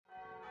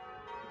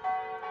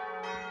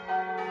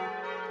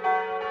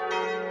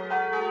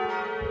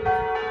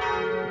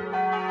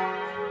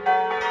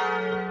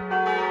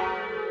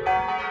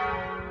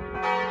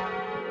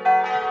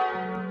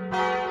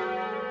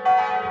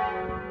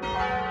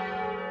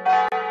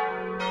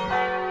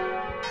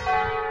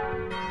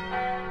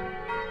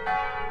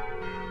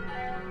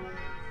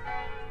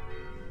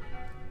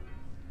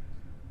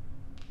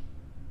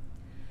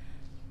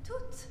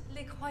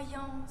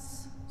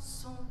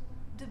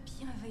de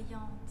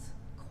bienveillantes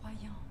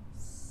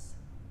croyances,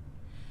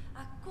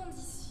 à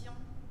condition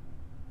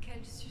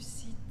qu'elles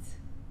suscitent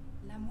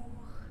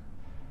l'amour.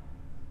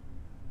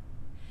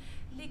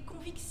 Les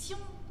convictions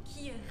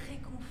qui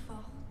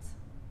réconfortent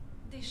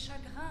des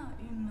chagrins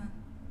humains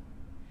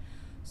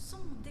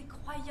sont des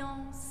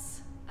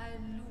croyances à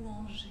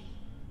louanger.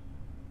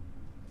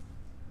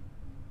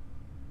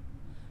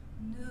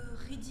 Ne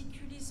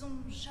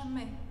ridiculisons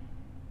jamais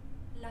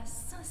la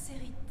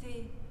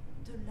sincérité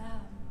de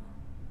l'âme.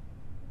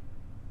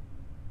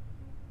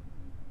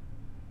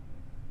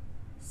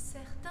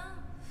 Certains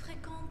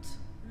fréquentent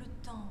le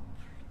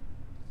temple,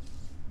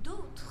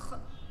 d'autres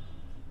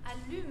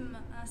allument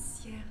un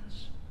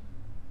cierge.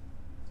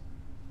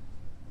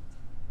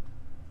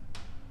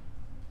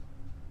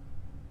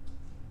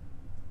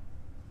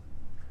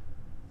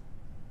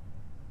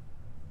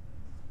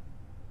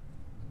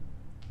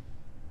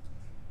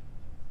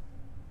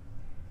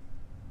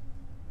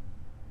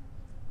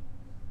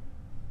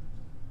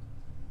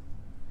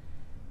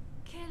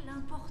 Quelle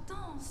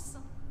importance,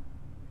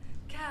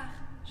 car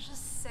je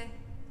sais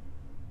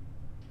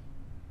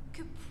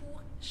que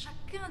pour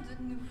chacun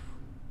de nous,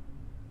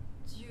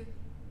 Dieu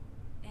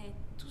est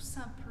tout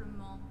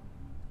simplement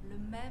le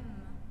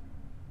même.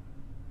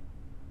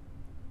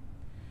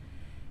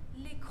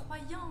 Les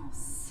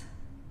croyances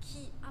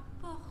qui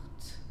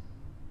apportent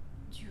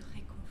du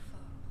réconfort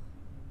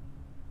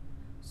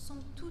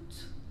sont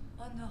toutes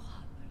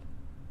honorables.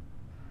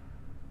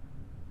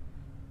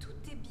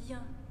 Tout est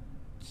bien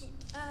qui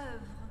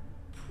œuvre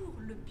pour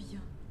le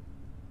bien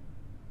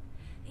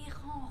et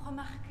rend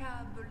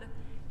remarquable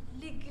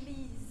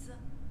l'église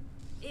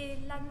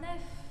et la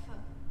nef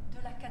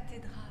de la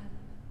cathédrale,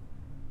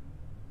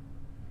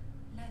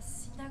 la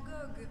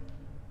synagogue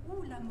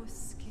ou la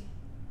mosquée.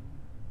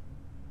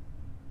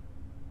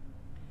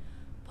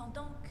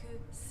 Pendant que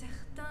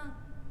certains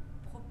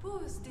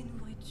proposent des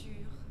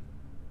nourritures,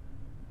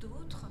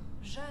 d'autres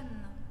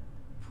jeûnent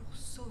pour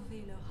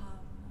sauver leur âme.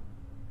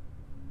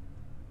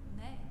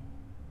 Mais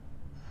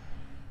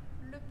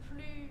le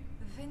plus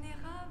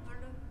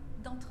vénérable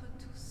d'entre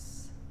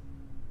tous,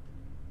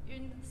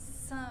 une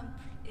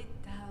simple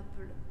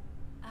étable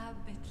à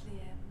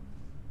Bethléem.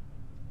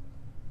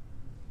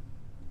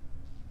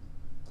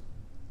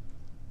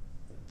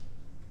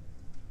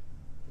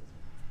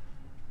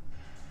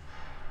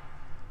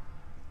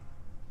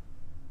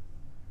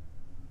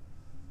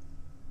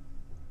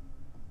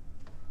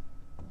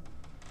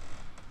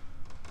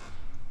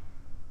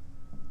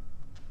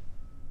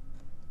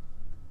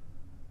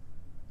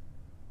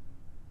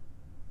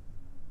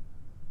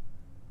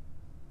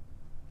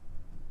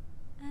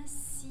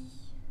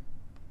 Ainsi,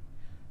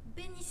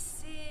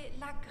 bénissez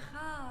la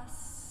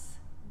grâce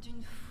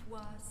d'une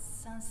foi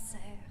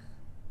sincère,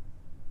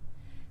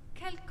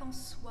 quelle qu'en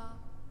soit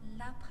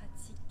la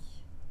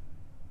pratique.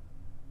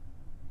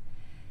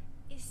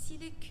 Et si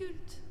les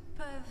cultes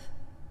peuvent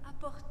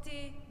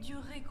apporter du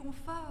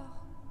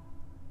réconfort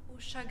au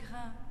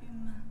chagrin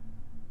humain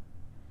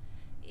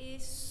et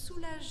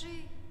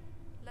soulager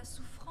la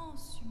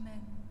souffrance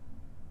humaine,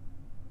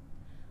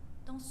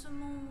 dans ce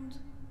monde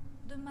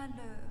de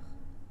malheur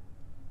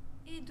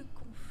et de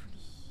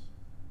conflit,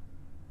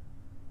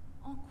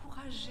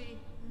 encourager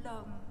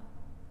l'homme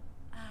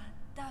à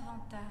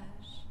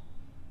davantage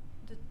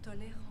de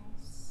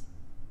tolérance.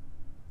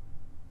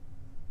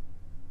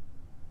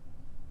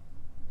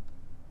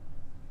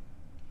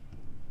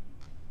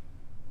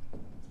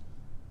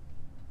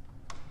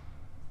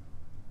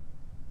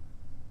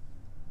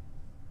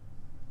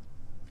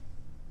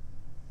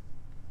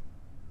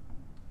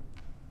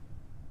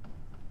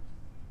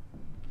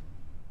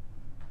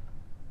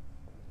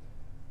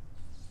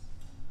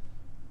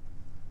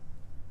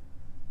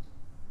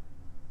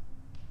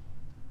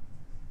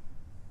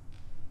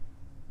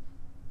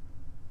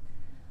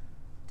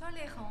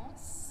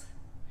 Tolérance,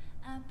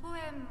 un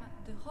poème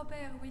de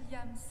Robert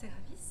William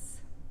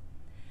Service,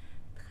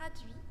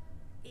 traduit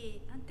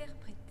et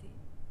interprété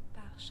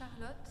par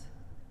Charlotte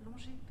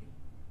Longépé.